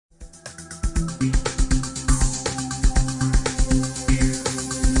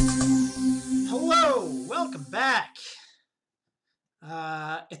Hello, welcome back.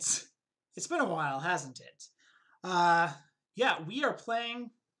 It's been a while, hasn't it? Yeah, we are playing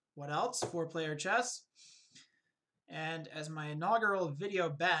what else? 4-player chess. And as my inaugural video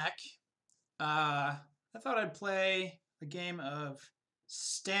back, I thought I'd play a game of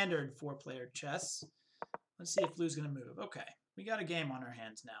standard 4-player chess. Let's see if Blue's gonna move. Okay, we got a game on our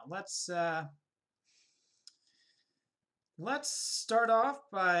hands now. Let's start off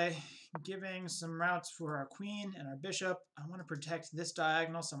by giving some routes for our queen and our bishop. I want to protect this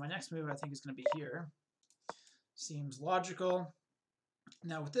diagonal, so my next move I think is going to be here. Seems logical.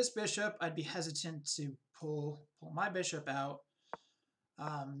 Now with this bishop, I'd be hesitant to pull my bishop out.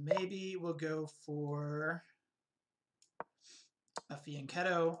 Maybe we'll go for a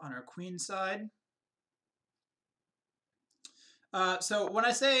fianchetto on our queen side. So when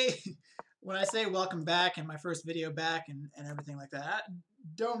I say welcome back and my first video back and everything like that,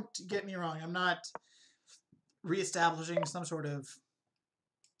 don't get me wrong. I'm not reestablishing some sort of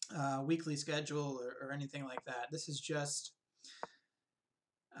weekly schedule or anything like that. This is just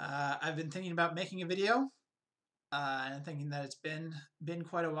I've been thinking about making a video and I'm thinking that it's been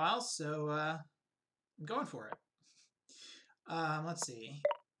quite a while, so I'm going for it. Let's see.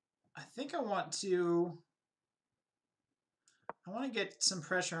 I think I want to get some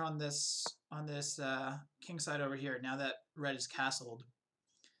pressure on this king side over here now that red is castled.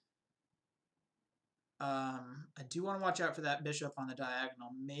 I do want to watch out for that bishop on the diagonal.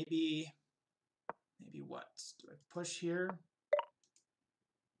 Maybe what? Do I push here?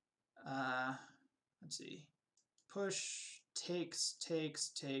 Let's see. Push, takes.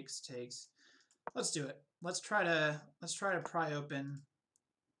 Let's do it. Let's try to pry open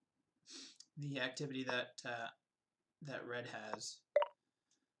the activity that that red has.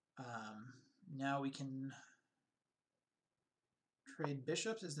 Now we can trade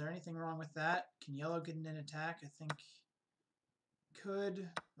bishops. Is there anything wrong with that? Can yellow get an attack? I think could,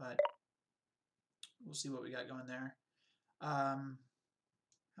 but we'll see what we got going there. How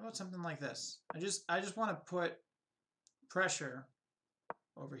about something like this? I just want to put pressure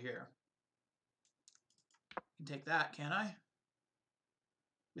over here. I can take that, can I?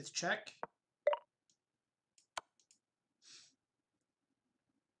 With check.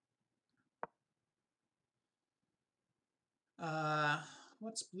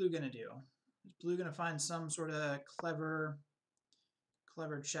 What's blue gonna do? Is blue gonna find some sort of clever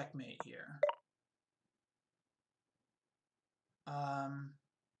checkmate here? Do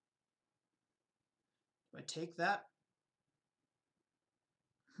I take that?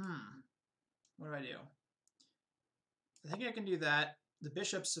 What do I do? I think I can do that. The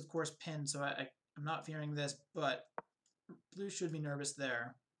bishop's of course pinned, so I'm not fearing this, but blue should be nervous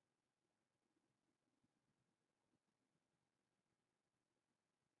there.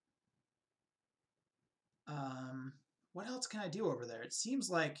 What else can I do over there? It seems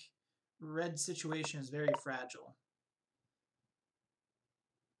like red's situation is very fragile.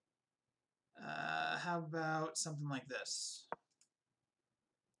 How about something like this?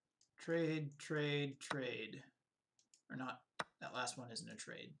 Trade. Or not, that last one isn't a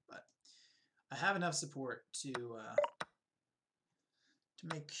trade, but I have enough support to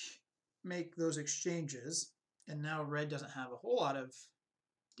make those exchanges, and now red doesn't have a whole lot of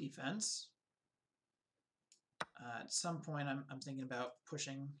defense. At some point, I'm thinking about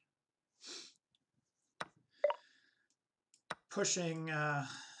pushing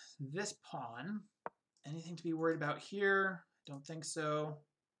this pawn. Anything to be worried about here? Don't think so.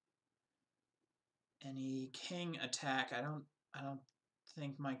 Any king attack? I don't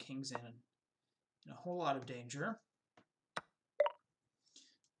think my king's in a whole lot of danger.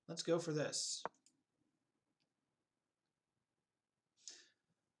 Let's go for this.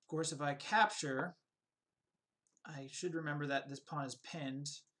 Of course, if I capture, I should remember that this pawn is pinned.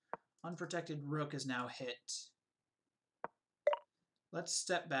 Unprotected rook is now hit. Let's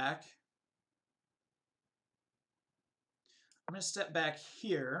step back. I'm going to step back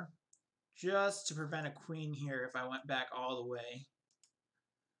here just to prevent a queen here if I went back all the way.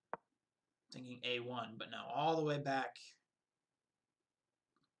 Thinking A1, but no, all the way back.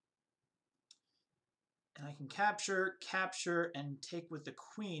 And I can capture, and take with the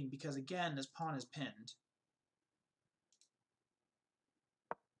queen because, again, this pawn is pinned.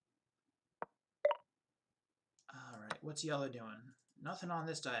 All right, what's yellow doing? Nothing on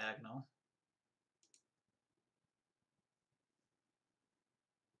this diagonal.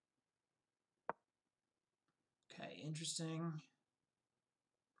 Okay, interesting.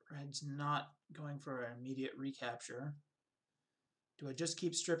 Red's not going for an immediate recapture. Do I just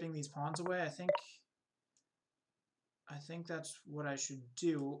keep stripping these pawns away? I think that's what I should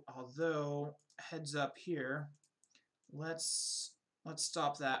do, although heads up here, let's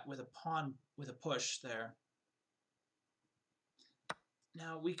stop that with a pawn with a push there.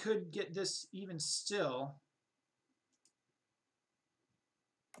 Now we could get this even still.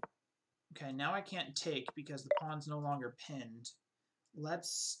 Okay, now I can't take because the pawn's no longer pinned.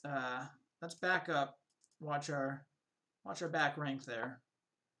 Let's back up. Watch our back rank there.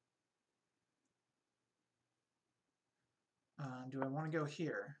 Do I want to go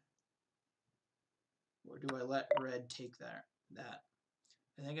here? Or do I let red take that?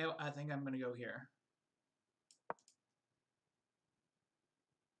 I think I'm going to go here.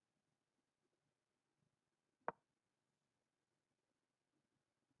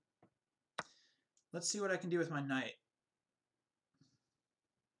 Let's see what I can do with my knight.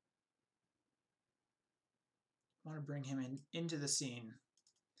 I want to bring him into the scene.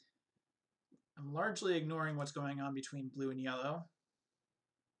 I'm largely ignoring what's going on between blue and yellow.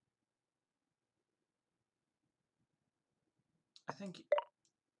 I think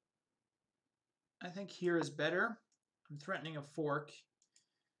here is better. I'm threatening a fork.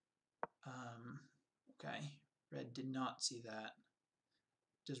 Okay, red did not see that.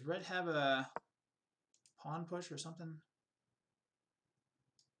 Does red have a pawn push or something?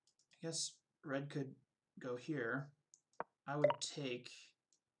 I guess red could go here. I would take...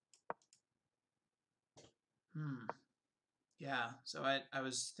 Yeah, so I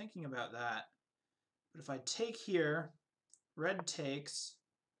was thinking about that. But if I take here, red takes,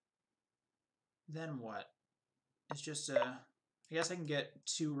 then what? It's just I guess I can get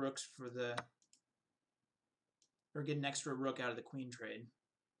 2 rooks for the... Or get an extra rook out of the queen trade.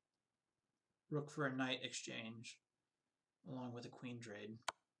 Rook for a knight exchange, along with a queen trade.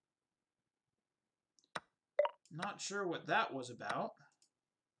 Not sure what that was about.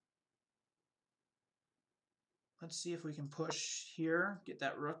 Let's see if we can push here, get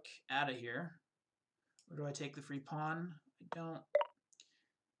that rook out of here. Or do I take the free pawn? I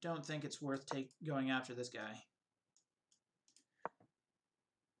don't think it's worth going after this guy.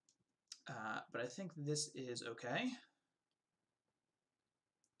 But I think this is okay.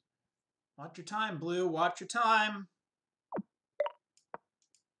 Watch your time, blue. Watch your time.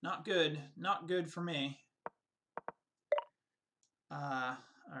 Not good. Not good for me. All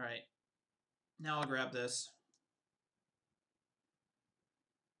right. Now I'll grab this.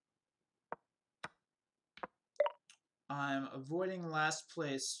 I'm avoiding last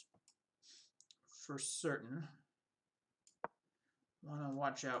place for certain. Want to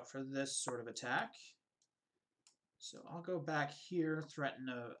watch out for this sort of attack. So I'll go back here, threaten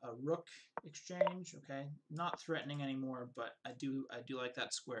a rook exchange. Okay, not threatening anymore, but I do like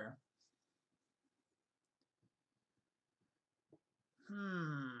that square.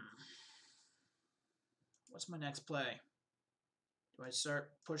 What's my next play? Do I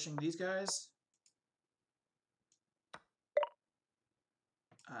start pushing these guys?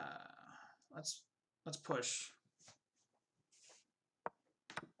 Let's push.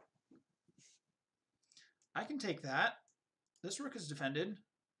 I can take that. This rook is defended.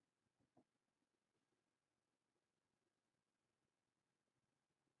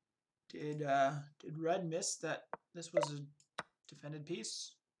 Did red miss that this was a defended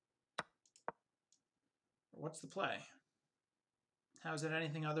piece? Or what's the play? How is it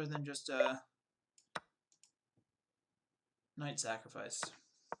anything other than just a knight sacrifice?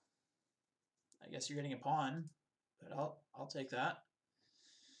 I guess you're getting a pawn, but I'll take that.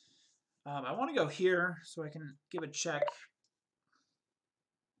 I want to go here so I can give a check.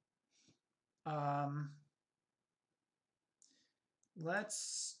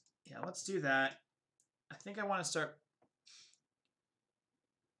 Let's do that. I think I want to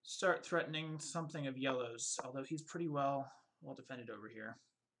start threatening something of yellow's, although he's pretty well defended over here.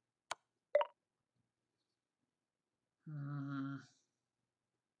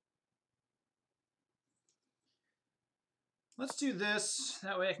 Let's do this.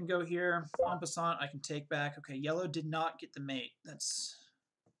 That way I can go here. En passant, I can take back. Okay, yellow did not get the mate. That's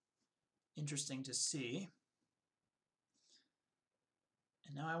interesting to see.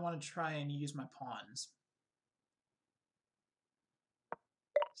 And now I want to try and use my pawns,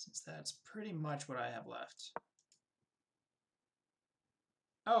 since that's pretty much what I have left.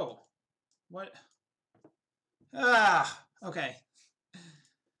 Oh, what? Ah, okay.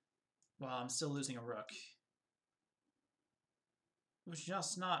 Well, I'm still losing a rook. I was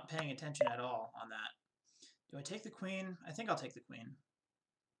just not paying attention at all on that. Do I take the queen? I think I'll take the queen.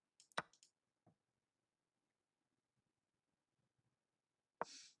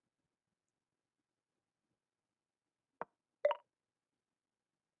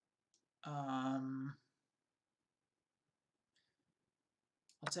 I'll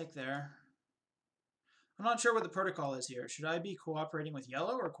take there. I'm not sure what the protocol is here. Should I be cooperating with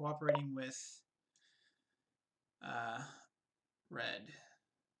yellow or cooperating with red?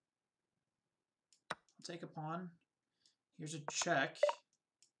 I'll take a pawn. Here's a check.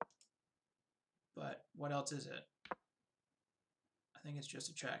 But what else is it? I think it's just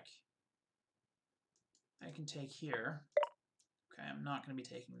a check. I can take here. Okay, I'm not going to be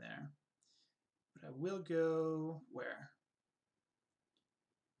taking there. But I will go where?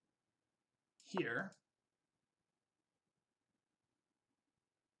 Here.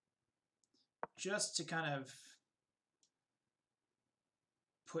 Just to kind of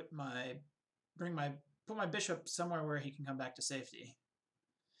put my bishop somewhere where he can come back to safety.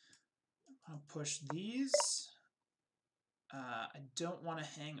 I'll push these. I don't want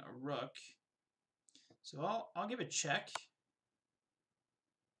to hang a rook, so I'll give a check.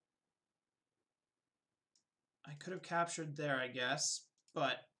 I could have captured there, I guess,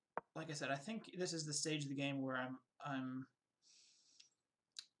 but like I said, I think this is the stage of the game where I'm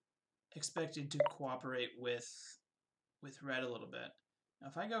expected to cooperate with red a little bit. Now,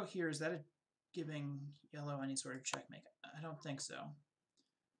 if I go here, is that giving yellow any sort of checkmate? I don't think so.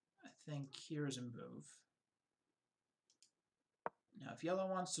 I think here's a move. Now, if yellow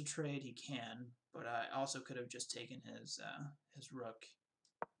wants to trade, he can, but I also could have just taken his rook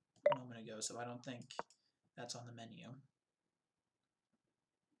a moment ago, so I don't think that's on the menu.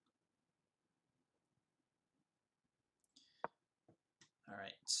 All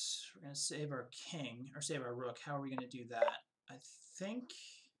right, we're going to save our king, or save our rook. How are we going to do that? I think,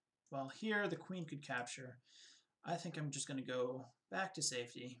 well, here the queen could capture. I think I'm just going to go back to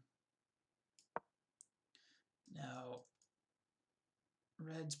safety. Now,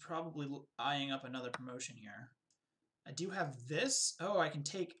 red's probably eyeing up another promotion here. I do have this. Oh, I can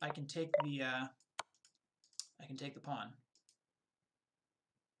take the pawn.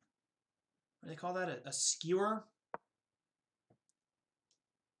 What do they call that? A skewer?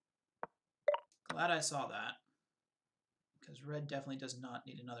 Glad I saw that, because red definitely does not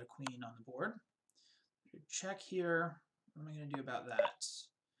need another queen on the board. Check here. What am I going to do about that?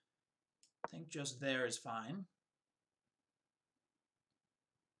 I think just there is fine.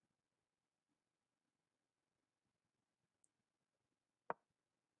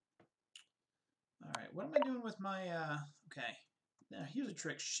 All right, what am I doing with my, okay. Now here's a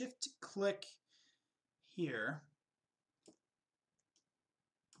trick. Shift-click here.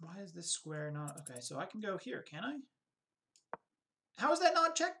 Why is this square not, okay, so I can go here, can I? How is that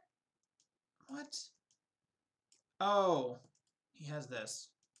not check? What? Oh, he has this.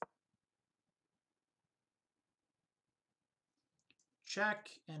 Check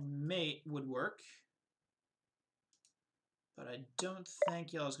and mate would work, but I don't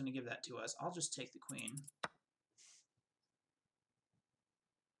think yellow's going to give that to us. I'll just take the queen.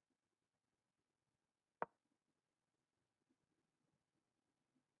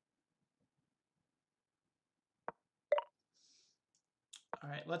 All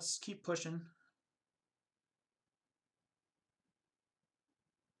right, let's keep pushing.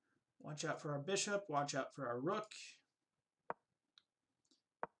 Watch out for our bishop. Watch out for our rook.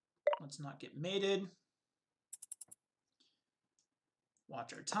 Let's not get mated.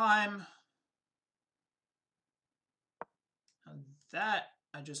 Watch our time. Now that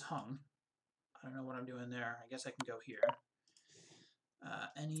I just hung. I don't know what I'm doing there. I guess I can go here.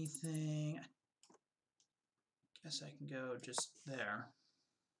 Anything? I guess I can go just there.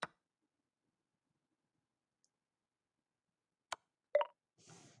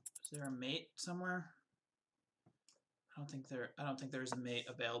 Is there a mate somewhere? I don't think there's a mate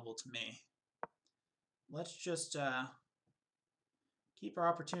available to me. Let's just keep our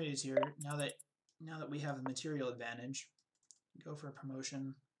opportunities here now that we have the material advantage. Go for a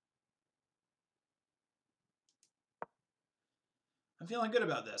promotion. I'm feeling good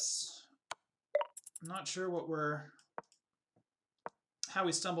about this. I'm not sure how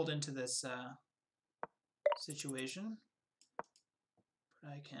we stumbled into this situation,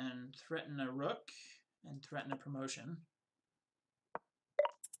 but I can threaten a rook and threaten a promotion.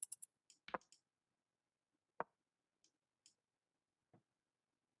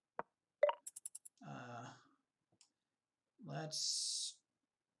 Let's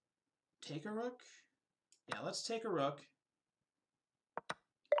take a rook. Yeah, let's take a rook.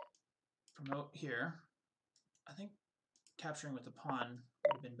 Promote here. I think capturing with the pawn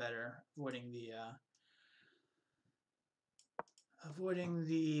would have been better, avoiding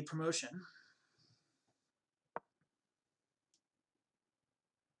the promotion.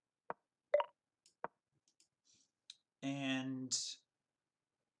 And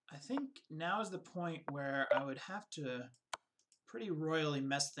I think now is the point where I would have to pretty royally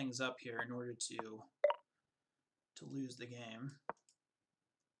mess things up here in order to lose the game.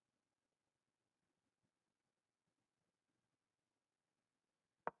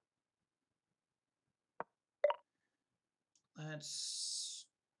 Let's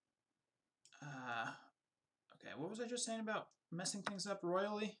okay, what was I just saying about messing things up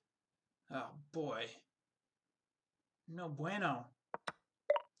royally? Oh boy. No bueno.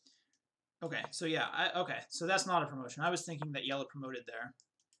 Okay, so yeah, okay, so that's not a promotion. I was thinking that yellow promoted there.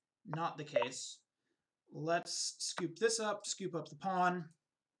 Not the case. Let's scoop this up, scoop up the pawn.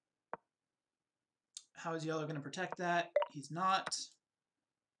 How is yellow going to protect that? He's not.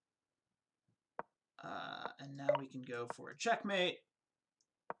 And now we can go for a checkmate.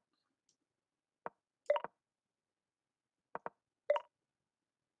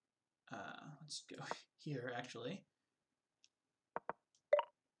 Let's go here, actually.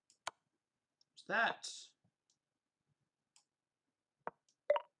 There's that.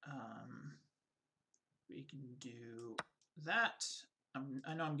 We can do that.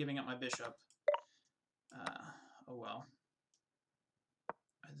 I know I'm giving up my bishop. Oh well.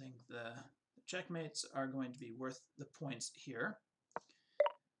 I think the checkmates are going to be worth the points here.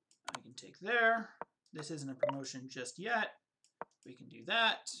 I can take there. This isn't a promotion just yet. We can do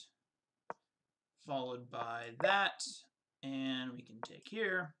that, followed by that, and we can take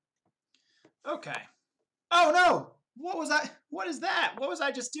here. Okay. Oh no! What was I? What is that? What was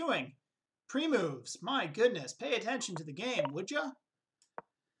I just doing? Pre-moves. My goodness. Pay attention to the game, would ya?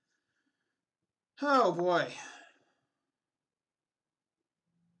 Oh boy.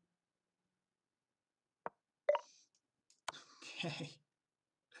 Okay.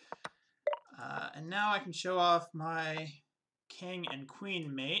 And now I can show off my king and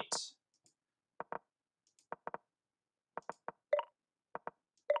queen mate.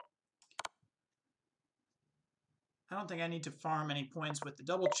 I don't think I need to farm any points with the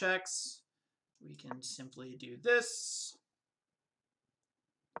double checks. We can simply do this.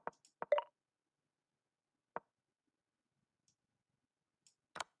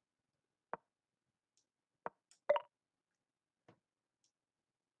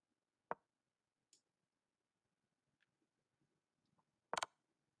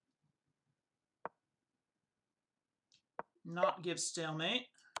 Not give stalemate.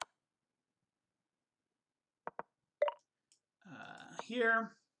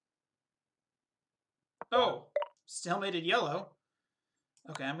 Here. Oh, stalemated yellow.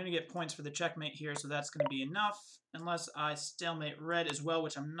 Okay, I'm going to get points for the checkmate here, so that's going to be enough, unless I stalemate red as well,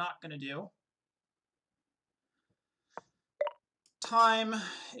 which I'm not going to do. Time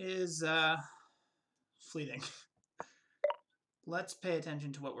is fleeting. Let's pay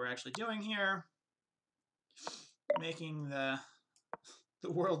attention to what we're actually doing here. Making the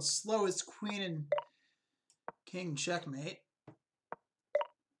world's slowest queen and king checkmate.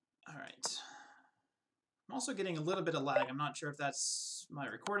 All right. I'm also getting a little bit of lag. I'm not sure if that's my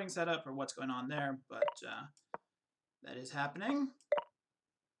recording setup or what's going on there, but that is happening.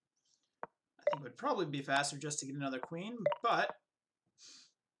 I think it would probably be faster just to get another queen, but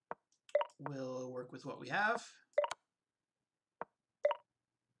we'll work with what we have.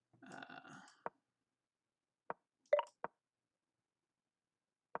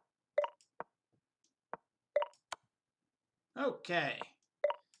 Okay.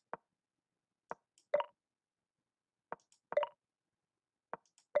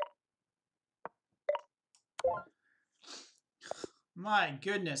 My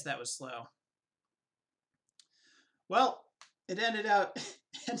goodness, that was slow. Well, it ended up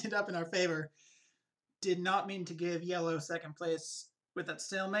in our favor. Did not mean to give yellow second place with that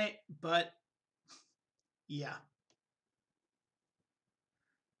stalemate, but yeah.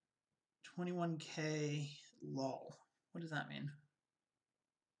 21K lol. What does that mean?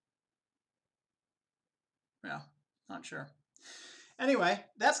 Well, not sure. Anyway,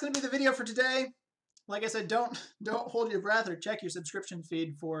 that's going to be the video for today. Like I said, don't hold your breath or check your subscription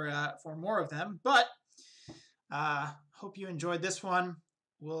feed for more of them. But hope you enjoyed this one.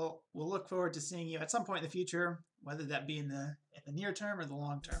 We'll look forward to seeing you at some point in the future, whether that be in the near term or the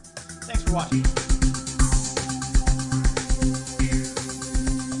long term. Thanks for watching.